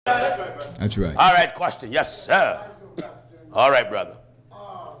That's right. All right, question. Yes, sir. All right, brother.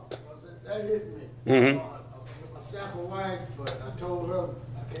 That hit me. My second wife, but I told her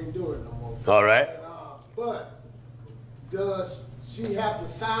I can't do it no more. All right. But does she have to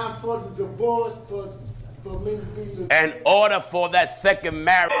sign for the divorce for me to be the... In order for that second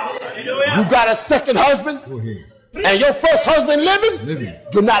marriage, you got a second husband? Go ahead. And your first husband living? Living.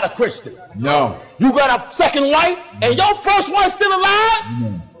 You're not a Christian. No. You got a second wife and your first wife still alive?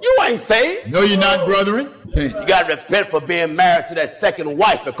 No. You ain't saved. No, you're not, brethren. Repent. You got to repent for being married to that second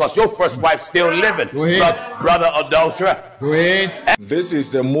wife because your first wife's still living. Go ahead. Brother adulterer. Go ahead. This is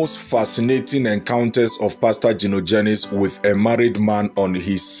the most fascinating encounters of Pastor Gino Jennings with a married man on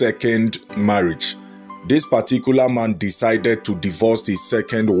his second marriage. This particular man decided to divorce his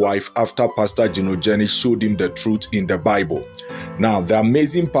second wife after Pastor Gino Jennings showed him the truth in the Bible. Now, the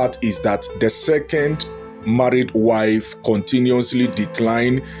amazing part is that the second married wife continuously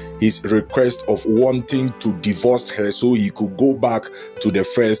declined his request of wanting to divorce her so he could go back to the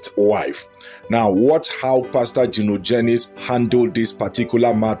first wife. Now, watch how Pastor Gino Jennings handled this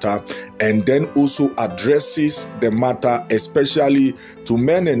particular matter and then also addresses the matter especially to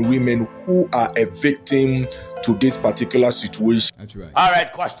men and women who are a victim to this particular situation. That's right. All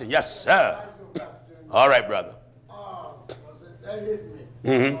right, question. Yes, sir. All right, brother. That hit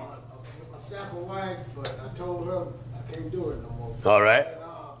me. My second wife, but I told her I can't do it no more. All right.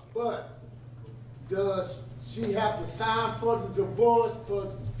 But does she have to sign for the divorce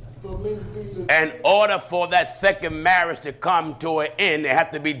for me to be the... In order for that second marriage to come to an end, it has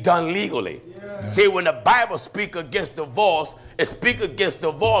to be done legally. Yeah. See, when the Bible speaks against divorce, it speaks against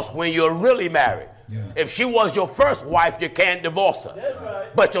divorce when you're really married. Yeah. If she was your first wife, you can't divorce her.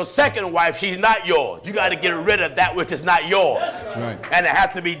 Right. But your second wife, she's not yours. You got to get rid of that which is not yours. That's right. And it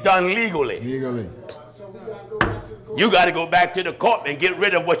has to be done legally. Legally. So we got to go back to the court. You got to go back to the court and get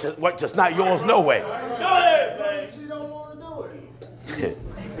rid of what's just not yours no way. She don't want to do it.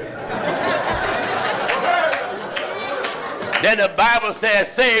 Then the Bible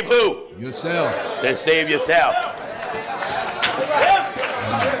says, save who? Yourself. Then save yourself.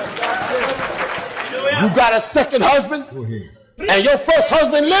 You got a second husband? Go ahead. And your first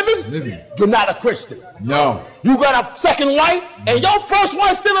husband living? Living. You're not a Christian. No. You got a second wife and your first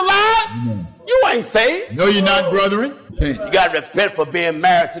wife still alive? No. You ain't saved. No, you're not, brethren. Repent. You got to repent for being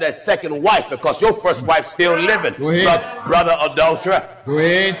married to that second wife because your first wife's still living. Go ahead. Brother adulterer. Go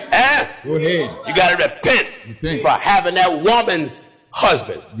ahead. Go ahead. You got to repent for having that woman's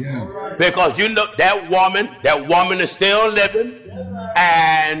husband. Yeah. Because you know that woman is still living,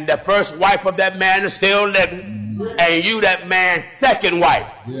 and the first wife of that man is still living, and you that man's second wife.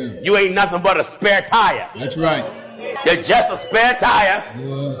 Yeah. You ain't nothing but a spare tire. That's right. You're just a spare tire,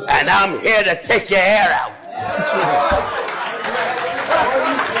 and I'm here to take your hair out. That's right.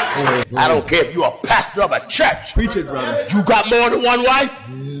 Go ahead. I don't care if you're a pastor of a church. Preach it, brother. You got more than one wife?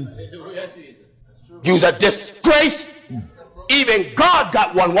 You's a disgrace. Even God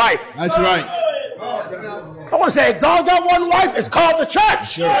got one wife. That's right. I want to say God got one wife. It's called the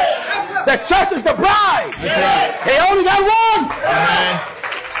church. Sure. The church is the bride. That's right. They only got one.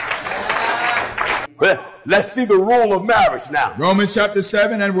 Well, let's see the rule of marriage now. Romans chapter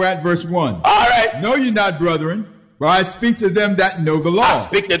 7, and we're at verse 1. All right. Know ye not, brethren, for I speak to them that know the law. I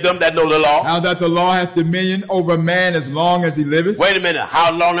speak to them that know the law. How that the law hath dominion over man as long as he liveth. Wait a minute.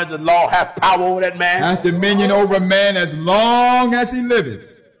 How long does the law have power over that man? Hath dominion over man as long as he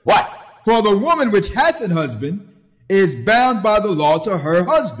liveth. What? For the woman which hath an husband is bound by the law to her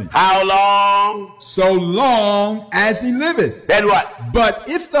husband. How long? So long as he liveth. Then what? But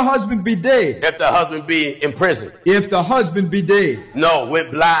if the husband be dead. If the husband be in prison. If the husband be dead. No,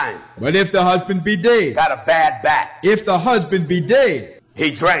 went blind. But if the husband be dead. Got a bad back. If the husband be dead.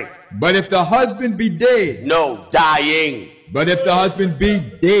 He drank. But if the husband be dead. No, dying. But if the husband be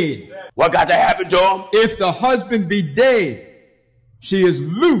dead. What got to happen to him? If the husband be dead, she is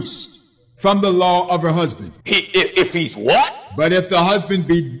loosed from the law of her husband. If he's what? But if the husband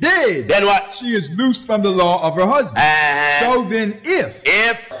be dead, then what? She is loosed from the law of her husband. So then if,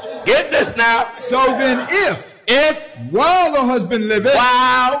 get this now. So then if, while the husband liveth,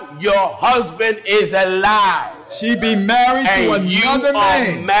 while your husband is alive, she be married to another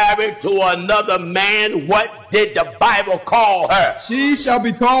man. You are married to another man. What did the Bible call her? She shall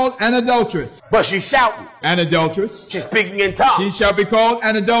be called an adulteress. But she's shouting. An adulteress. She's speaking in tongues. She shall be called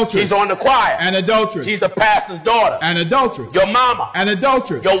an adulteress. She's on the choir. An adulteress. She's the pastor's daughter. An adulteress. Your mama. An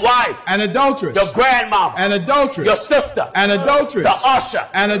adulteress. Your wife. An adulteress. Your grandmama. An adulteress. Your sister. An adulteress. The usher.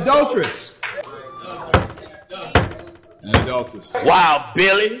 An adulteress. An adulteress. While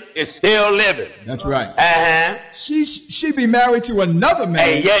Billy is still living. That's right. Uh-huh. She be married to another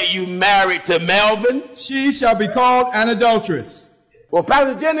man. And yet you married to Melvin. She shall be called an adulteress. Well,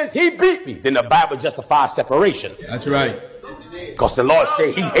 Pastor Jennings, he beat me. Then the Bible justifies separation. That's right. Because the Lord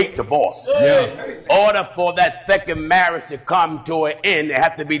said he hates divorce. Yeah. In order for that second marriage to come to an end, it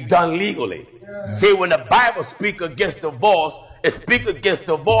has to be done legally. Yeah. See, when the Bible speaks against divorce, it speaks against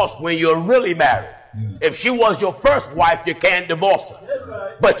divorce when you're really married. Yeah. If she was your first wife, you can't divorce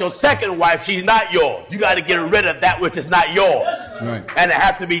her. But your second wife, she's not yours. You got to get rid of that which is not yours. Right. And it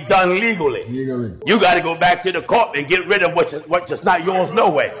has to be done legally. You got to go back to the court and get rid of what's just not yours no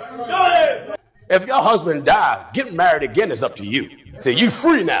way. If your husband died, getting married again is up to you. Say, you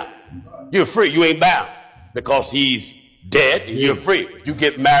free now. You're free. You ain't bound because he's dead and you're free. If you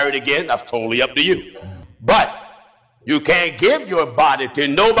get married again, that's totally up to you. But you can't give your body to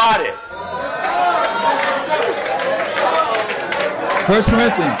nobody. 1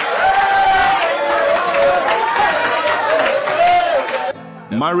 Corinthians.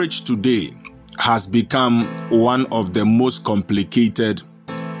 Marriage today has become one of the most complicated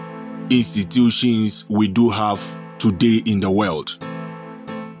institutions we do have today in the world.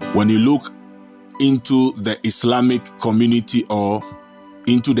 When you look into the Islamic community or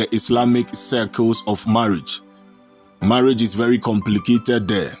into the Islamic circles of marriage, marriage is very complicated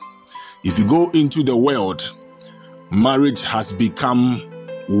there. If you go into the world, marriage has become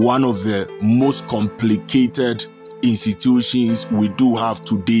one of the most complicated institutions we do have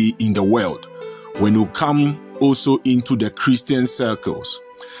today in the world. When you come also into the Christian circles,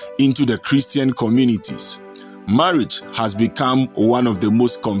 into the Christian communities, marriage has become one of the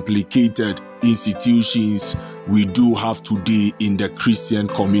most complicated institutions we do have today in the Christian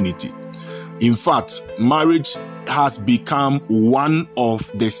community. In fact, marriage has become one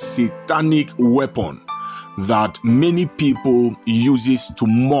of the satanic weapons that many people uses to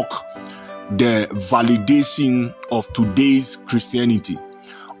mock the validation of today's Christianity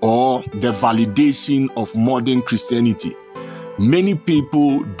or the validation of modern Christianity. Many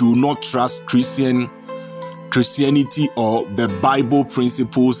people do not trust Christianity or the Bible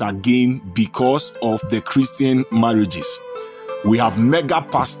principles again because of the Christian marriages. We have mega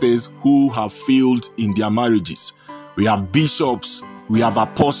pastors who have failed in their marriages. We have bishops, we have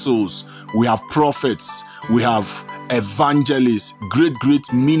apostles, we have prophets, we have evangelists,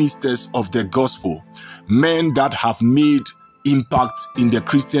 great ministers of the gospel, men that have made impact in the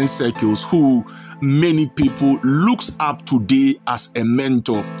Christian circles who many people looks up today as a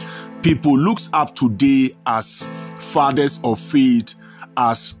mentor. People looks up today as fathers of faith,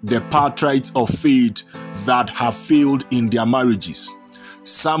 as the patriarchs of faith that have failed in their marriages.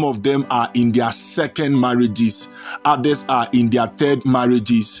 Some of them are in their second marriages, others are in their third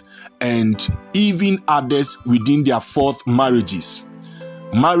marriages, and even others within their fourth marriages.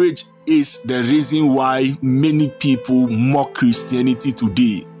 Marriage is the reason why many people mock Christianity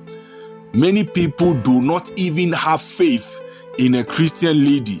today. Many people do not even have faith in a Christian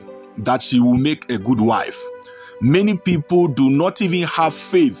lady that she will make a good wife. Many people do not even have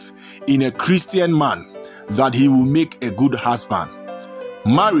faith in a Christian man that he will make a good husband.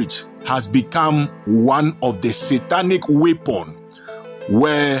 Marriage has become one of the satanic weapons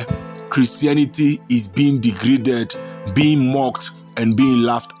where Christianity is being degraded, being mocked, and being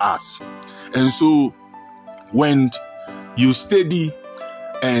laughed at. And so when you study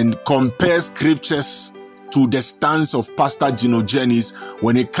and compare scriptures to the stance of Pastor Gino Jennings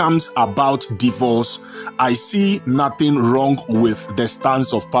when it comes about divorce, I see nothing wrong with the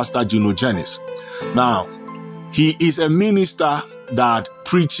stance of Pastor Gino Jennings. Now, he is a minister that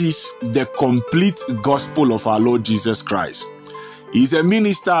preaches the complete gospel of our Lord Jesus Christ. He is a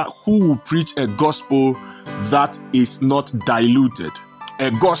minister who will preach a gospel that is not diluted,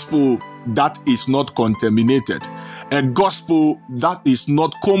 a gospel that is not contaminated, a gospel that is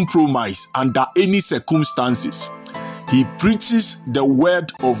not compromised under any circumstances. He preaches the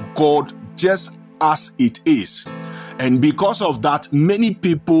word of God just as it is. And because of that, many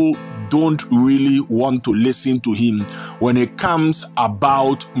people don't really want to listen to him when it comes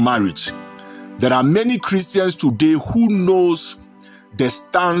about marriage. There are many Christians today who knows the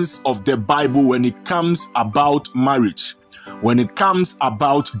stance of the Bible when it comes about marriage, when it comes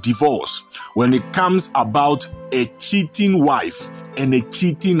about divorce, when it comes about a cheating wife and a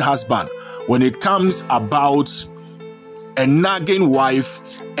cheating husband, when it comes about a nagging wife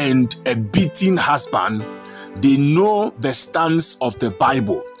and a beating husband. They know the stance of the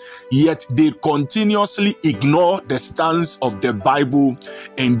Bible, yet they continuously ignore the stance of the Bible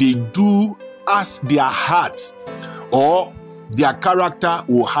and they do as their heart or their character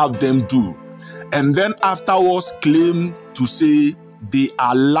will have them do. and then afterwards claim to say they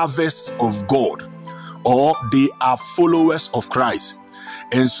are lovers of God or they are followers of Christ.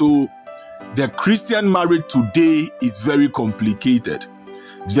 And so the Christian marriage today is very complicated.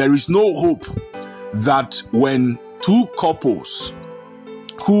 There is no hope that when two couples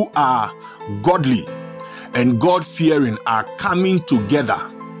who are godly and God-fearing are coming together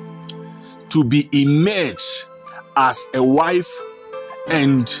to be emerged as a wife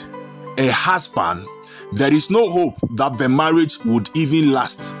and a husband, there is no hope that the marriage would even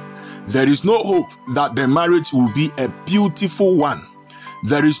last. There is no hope that the marriage will be a beautiful one.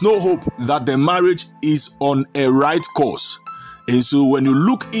 There is no hope that the marriage is on a right course. And so when you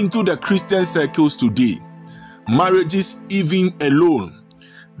look into the Christian circles today, marriages even alone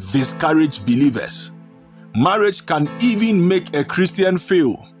discourage believers. Marriage can even make a Christian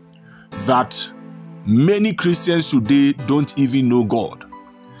fail, that many Christians today don't even know God.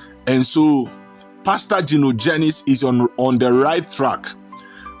 And so Pastor Gino Jennings is on the right track,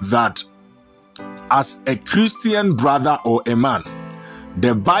 that as a Christian brother or a man,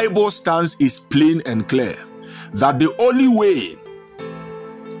 the Bible stance is plain and clear that the only way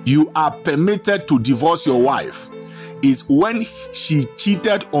you are permitted to divorce your wife is when she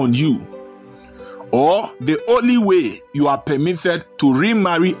cheated on you, or the only way you are permitted to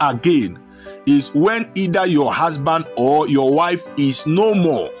remarry again is when either your husband or your wife is no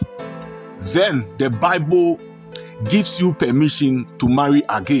more. Then the Bible gives you permission to marry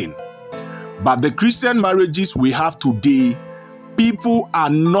again. But the Christian marriages we have today, people are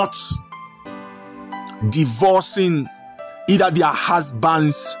not divorcing either their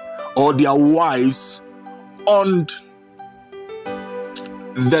husbands or their wives on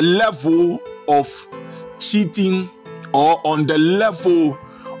the level of cheating or on the level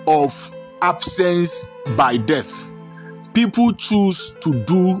of absence by death. People choose to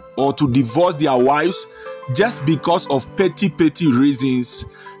do or to divorce their wives just because of petty reasons,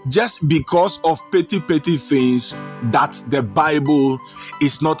 just because of petty things that the Bible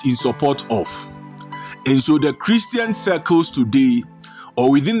is not in support of. And so the Christian circles today,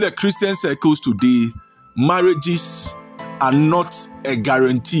 or within the Christian circles today, marriages are not a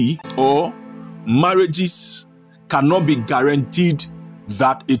guarantee, or marriages cannot be guaranteed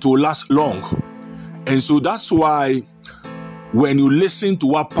that it will last long. And so that's why when you listen to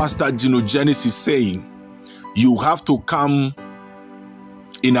what Pastor Gino Jennings is saying, you have to come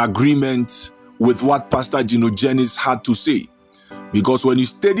in agreement with what Pastor Gino Jennings had to say. Because when you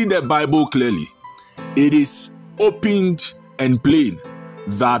study the Bible clearly, it is opened and plain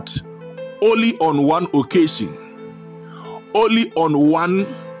that only on one occasion, only on one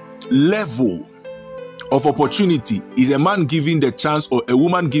level of opportunity is a man given the chance or a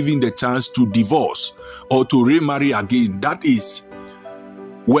woman given the chance to divorce or to remarry again. That is,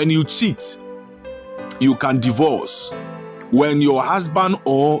 when you cheat, you can divorce. When your husband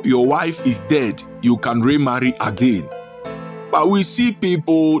or your wife is dead, you can remarry again. But we see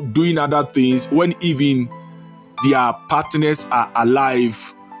people doing other things when even their partners are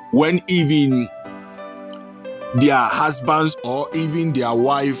alive, when even their husbands or even their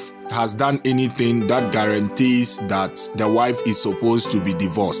wife has done anything that guarantees that the wife is supposed to be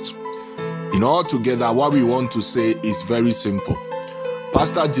divorced. In all together, what we want to say is very simple.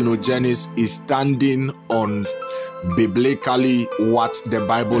 Pastor Gino Jennings is standing on biblically what the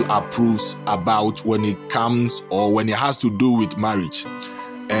Bible approves about when it comes or when it has to do with marriage.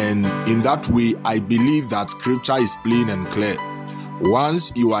 And in that way, I believe that scripture is plain and clear.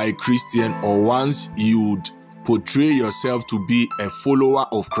 Once you are a Christian, or once you'd portray yourself to be a follower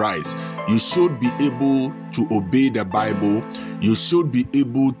of Christ, you should be able to obey the Bible. You should be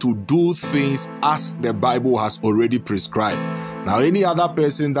able to do things as the Bible has already prescribed. Now, any other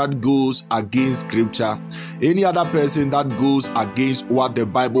person that goes against scripture, any other person that goes against what the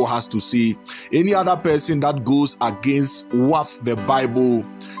Bible has to say, any other person that goes against what the Bible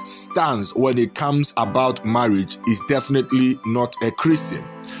stands when it comes about marriage is definitely not a Christian.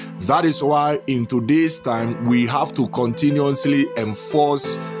 That is why in today's time, we have to continuously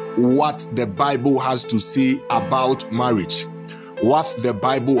enforce what the Bible has to say about marriage, what the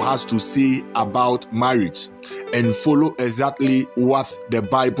Bible has to say about marriage, and follow exactly what the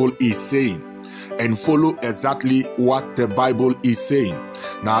Bible is saying, and follow exactly what the Bible is saying.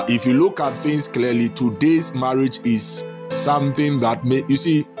 Now, if you look at things clearly, today's marriage is something that you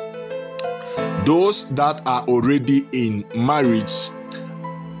see, those that are already in marriage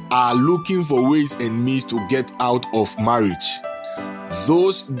are looking for ways and means to get out of marriage.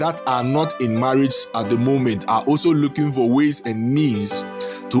 Those that are not in marriage at the moment are also looking for ways and means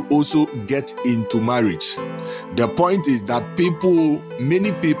to also get into marriage. The point is that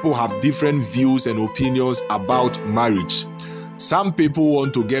many people have different views and opinions about marriage. Some people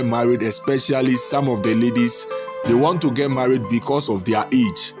want to get married, especially some of the ladies, they want to get married because of their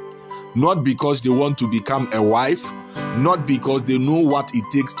age. Not because they want to become a wife, not because they know what it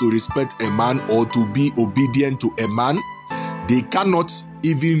takes to respect a man or to be obedient to a man. They cannot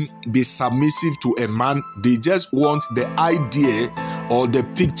even be submissive to a man. They just want the idea or the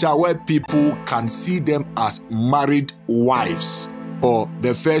picture where people can see them as married wives. Or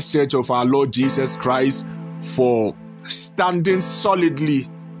the First Church of our Lord Jesus Christ for standing solidly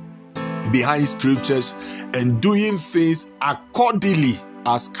behind scriptures and doing things accordingly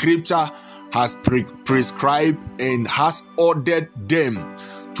as scripture has prescribed and has ordered them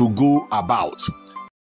to go about.